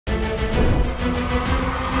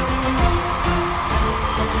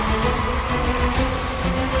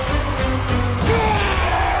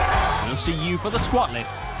see you for the squat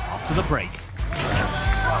lift after the break.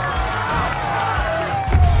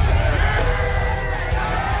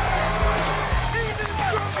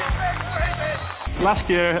 Last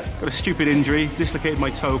year, got a stupid injury, dislocated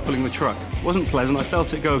my toe pulling the truck. It wasn't pleasant, I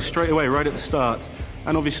felt it go straight away, right at the start.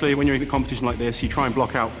 And obviously, when you're in a competition like this, you try and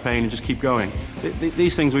block out pain and just keep going.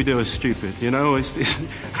 These things we do are stupid, you know?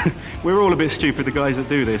 We're all a bit stupid, the guys that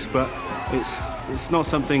do this, but it's not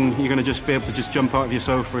something you're going to just be able to just jump out of your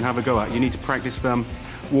sofa and have a go at. You need to practice them,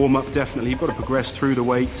 warm up definitely. You've got to progress through the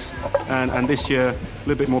weights. And this year, a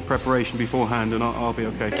little bit more preparation beforehand, and I'll be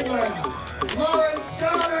okay.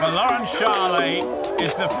 Well, Laurence Shahlaei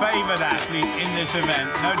is the favoured athlete in this event,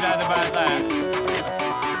 no doubt about that.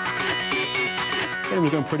 It was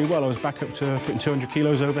going pretty well. I was back up to putting 200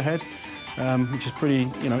 kilos overhead, which is pretty,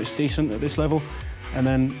 you know, it's decent at this level. And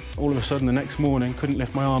then all of a sudden the next morning, couldn't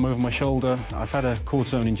lift my arm over my shoulder. I've had a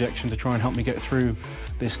cortisone injection to try and help me get through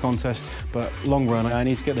this contest. But long run, I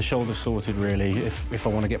need to get the shoulder sorted, really, if I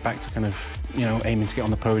want to get back to kind of, you know, aiming to get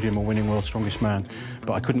on the podium or winning World's Strongest Man.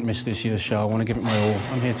 But I couldn't miss this year's show. I want to give it my all.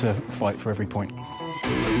 I'm here to fight for every point.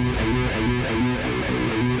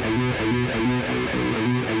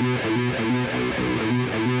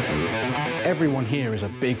 Everyone here is a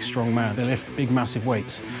big, strong man. They lift big, massive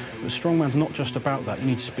weights. But strongman's not just about that. You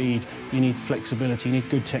need speed, you need flexibility, you need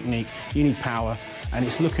good technique, you need power, and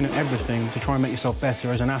it's looking at everything to try and make yourself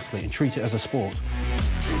better as an athlete and treat it as a sport.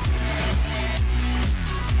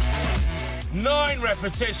 9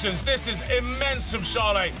 repetitions. This is immense from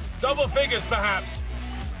Shahlaei. Double figures, perhaps.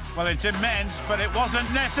 Well, it's immense, but it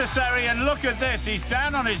wasn't necessary, and look at this, he's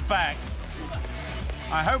down on his back.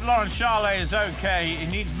 I hope Laurence Shahlaei is okay. He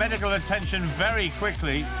needs medical attention very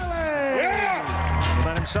quickly. Yeah!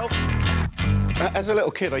 About himself. As a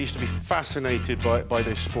little kid, I used to be fascinated by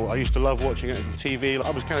this sport. I used to love watching it on TV. I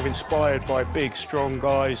was kind of inspired by big, strong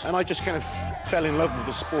guys, and I just kind of fell in love with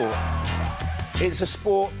the sport. It's a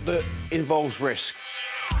sport that involves risk.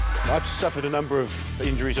 I've suffered a number of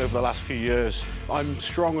injuries over the last few years. I'm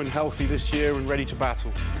strong and healthy this year and ready to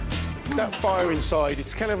battle. That fire inside,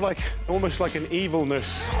 it's kind of like, almost like an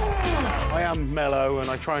evilness. I am mellow and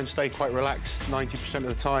I try and stay quite relaxed 90% of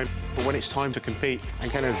the time. But when it's time to compete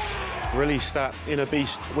and kind of release that inner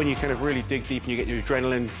beast, when you kind of really dig deep and you get your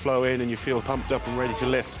adrenaline flow in and you feel pumped up and ready to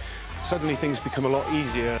lift, suddenly things become a lot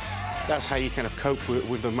easier. That's how you kind of cope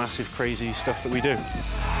with the massive, crazy stuff that we do.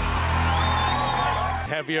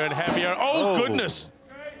 Heavier and heavier. Oh, goodness.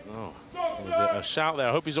 Oh. There's a shout there.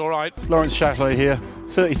 I hope he's all right. Laurence Shahlaei here,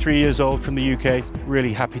 33 years old from the UK.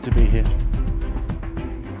 Really happy to be here.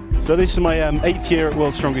 So this is my 8th year at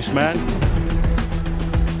World's Strongest Man.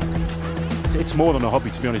 It's more than a hobby,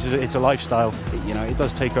 to be honest. It's a lifestyle. You know, it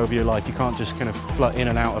does take over your life. You can't just kind of float in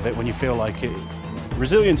and out of it when you feel like it.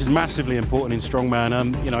 Resilience is massively important in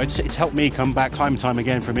strongman. You know, it's helped me come back time and time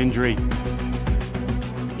again from injury.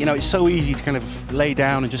 You know, it's so easy to kind of lay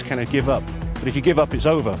down and just kind of give up. But if you give up, it's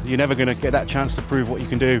over. You're never going to get that chance to prove what you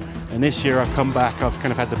can do. And this year I've come back, I've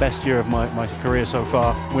kind of had the best year of my career so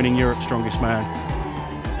far, winning Europe's Strongest Man.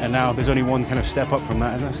 And now there's only one kind of step up from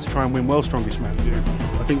that, and that's to try and win World's Strongest Man. Yeah.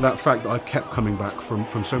 I think that fact that I've kept coming back from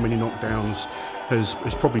so many knockdowns has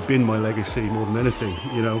probably been my legacy more than anything.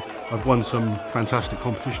 You know, I've won some fantastic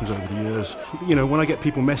competitions over the years. You know, when I get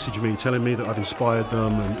people message me telling me that I've inspired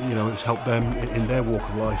them and, you know, it's helped them in their walk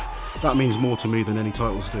of life, that means more to me than any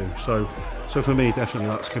titles do. So for me, definitely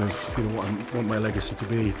that's kind of, you know, what I want my legacy to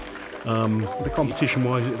be. The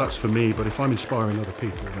competition-wise, that's for me, but if I'm inspiring other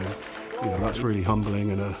people, then, you know, that's really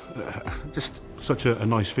humbling and just such a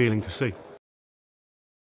nice feeling to see.